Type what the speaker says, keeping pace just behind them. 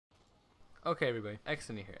Okay, everybody,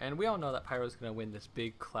 Exony here, and we all know that Pyro's gonna win this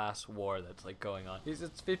big class war that's like going on.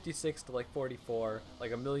 It's 56 to like 44,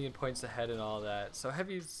 like a million points ahead and all that. So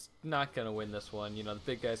Heavy's not gonna win this one. You know, the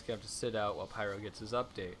big guy's gonna have to sit out while Pyro gets his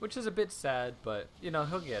update, which is a bit sad, but you know,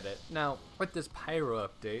 he'll get it. Now, with this Pyro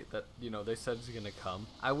update that, you know, they said is gonna come,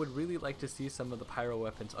 I would really like to see some of the Pyro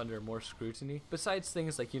weapons under more scrutiny. Besides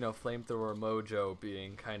things like, you know, Flamethrower Mojo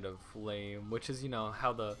being kind of lame, which is, you know,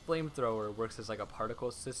 how the Flamethrower works as like a particle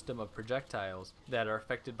system of projectiles that are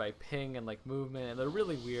affected by ping and like movement, and they're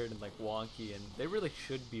really weird and like wonky, and they really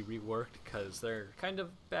should be reworked because they're kind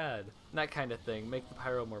of bad. And that kind of thing, make the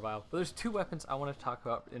Pyro more viable. But there's two weapons I want to talk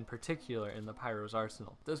about in particular in the Pyro's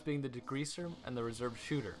arsenal, those being the Degreaser and the Reserve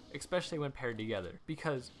Shooter, especially when paired together.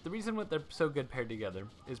 Because the reason why they're so good paired together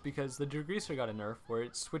is because the Degreaser got a nerf where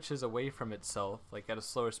it switches away from itself like at a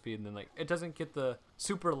slower speed, and then like it doesn't get the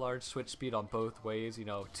super large switch speed on both ways, you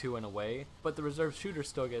know, to and away, but the Reserve Shooter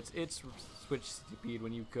still gets its switch speed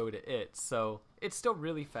when you go to it, so it's still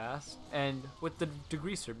really fast. And with the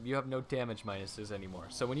Degreaser, you have no damage minuses anymore,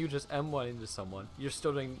 so when you just M1 into someone, you're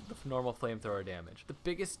still doing the normal flamethrower damage. The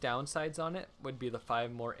biggest downsides on it would be the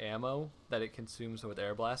 5 more ammo that it consumes with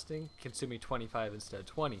air blasting, consuming 25 instead of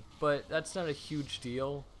 20, but that's not a huge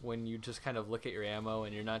deal when you just kind of look at your ammo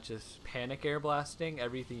and you're not just panic air blasting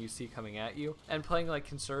everything you see coming at you. And playing like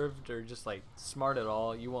conserved or just like smart at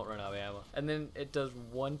all, you won't run out of ammo. And then it does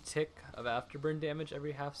 1 tick of afterburn damage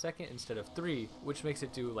every half second instead of 3, which makes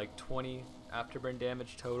it do like 20 afterburn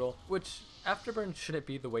damage total, which afterburn shouldn't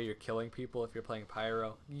be the way you're killing people if you're playing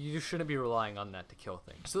Pyro. You shouldn't be relying on that to kill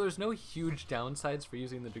things. So there's no huge downsides for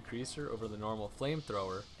using the Degreaser over the normal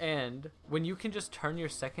flamethrower, and when you can just turn your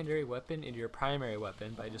secondary weapon into your primary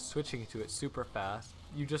weapon by just switching to it super fast,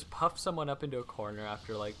 you just puff someone up into a corner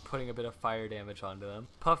after like putting a bit of fire damage onto them,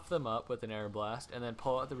 puff them up with an air blast, and then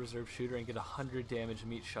pull out the Reserve Shooter and get 100 damage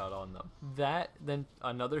meat shot on them. That, then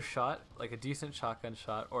another shot, like a decent shotgun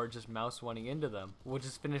shot, or just mouse oneing into them, will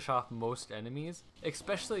just finish off most enemies,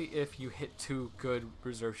 especially if you hit 2 good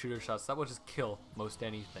Reserve Shooter shots. That will just kill most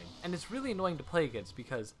anything. And it's really annoying to play against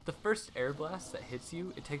because the first air blast that hits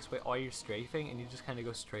you, it takes away all your strafing and you just kind of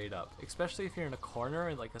go straight up, especially if you're in a corner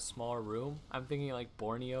in like a smaller room. I'm thinking like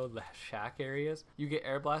Borneo, the shack areas, you get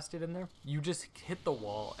air blasted in there, you just hit the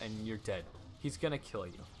wall and you're dead. He's gonna kill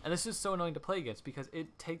you. And this is so annoying to play against because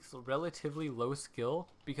it takes relatively low skill,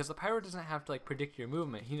 because the Pyro doesn't have to like predict your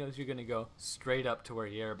movement. He knows you're gonna go straight up to where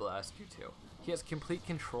he air blasts you to. He has complete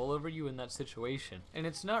control over you in that situation, and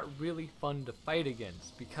it's not really fun to fight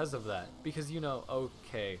against because of that. Because you know,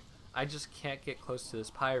 okay, I just can't get close to this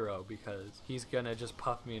Pyro because he's gonna just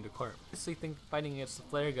puff me into corner. I honestly think fighting against the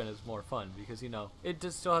flare gun is more fun because, you know, it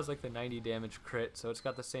just still has like the 90 damage crit, so it's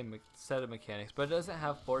got the same set of mechanics, but it doesn't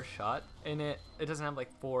have 4 shot in it. It doesn't have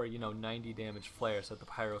like 4, you know, 90 damage flares that the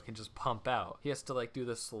Pyro can just pump out. He has to like do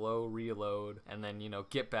the slow reload and then, you know,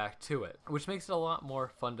 get back to it, which makes it a lot more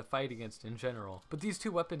fun to fight against in general. But these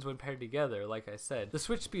two weapons, when paired together, like I said, the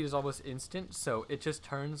switch speed is almost instant, so it just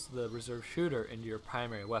turns the Reserve Shooter into your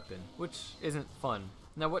primary weapon, which isn't fun.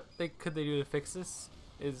 Now what could they do to fix this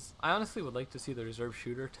is, I honestly would like to see the Reserve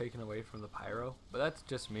Shooter taken away from the Pyro, but that's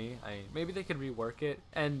just me. Maybe they could rework it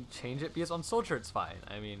and change it, because on Soldier it's fine.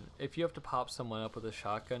 I mean, if you have to pop someone up with a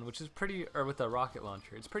shotgun, which is or with a rocket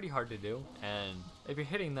launcher, it's pretty hard to do, and if you're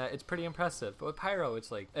hitting that, it's pretty impressive. But with Pyro,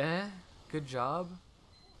 it's like, good job?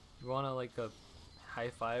 You wanna like a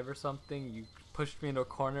high five or something? You pushed me into a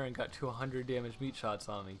corner and got 200 damage meat shots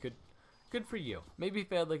on me. Good for you. Maybe if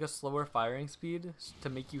they had like a slower firing speed to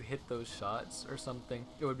make you hit those shots or something,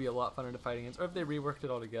 it would be a lot funner to fight against. Or if they reworked it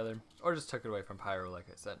all together, or just took it away from Pyro, like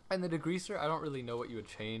I said. And the Degreaser, I don't really know what you would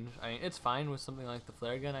change. I mean, it's fine with something like the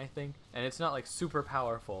flare gun, I think, and it's not like super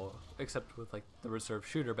powerful, except with like the Reserve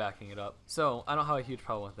Shooter backing it up. So I don't have a huge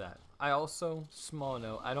problem with that. I also, small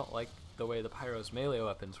note, I don't like the way the Pyro's melee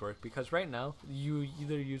weapons work, because right now you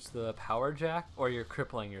either use the power jack or you're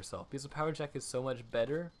crippling yourself, because the power jack is so much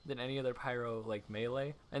better than any other Pyro like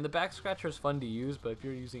melee. And the back scratcher is fun to use, but if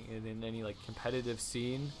you're using it in any like competitive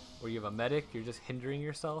scene where you have a medic, you're just hindering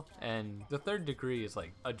yourself. And the 3rd degree is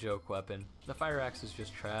like a joke weapon. The fire axe is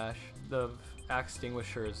just trash. The axe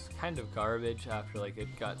extinguisher is kind of garbage after like it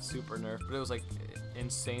got super nerfed, but it was like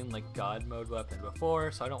insane like god mode weapon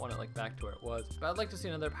before, so I don't want it like back to where it was. But I'd like to see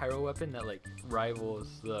another Pyro weapon that like rivals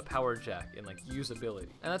the power jack in like usability.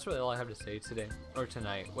 And that's really all I have to say today, or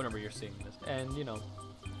tonight, whenever you're seeing this. And you know,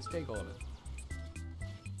 stay golden.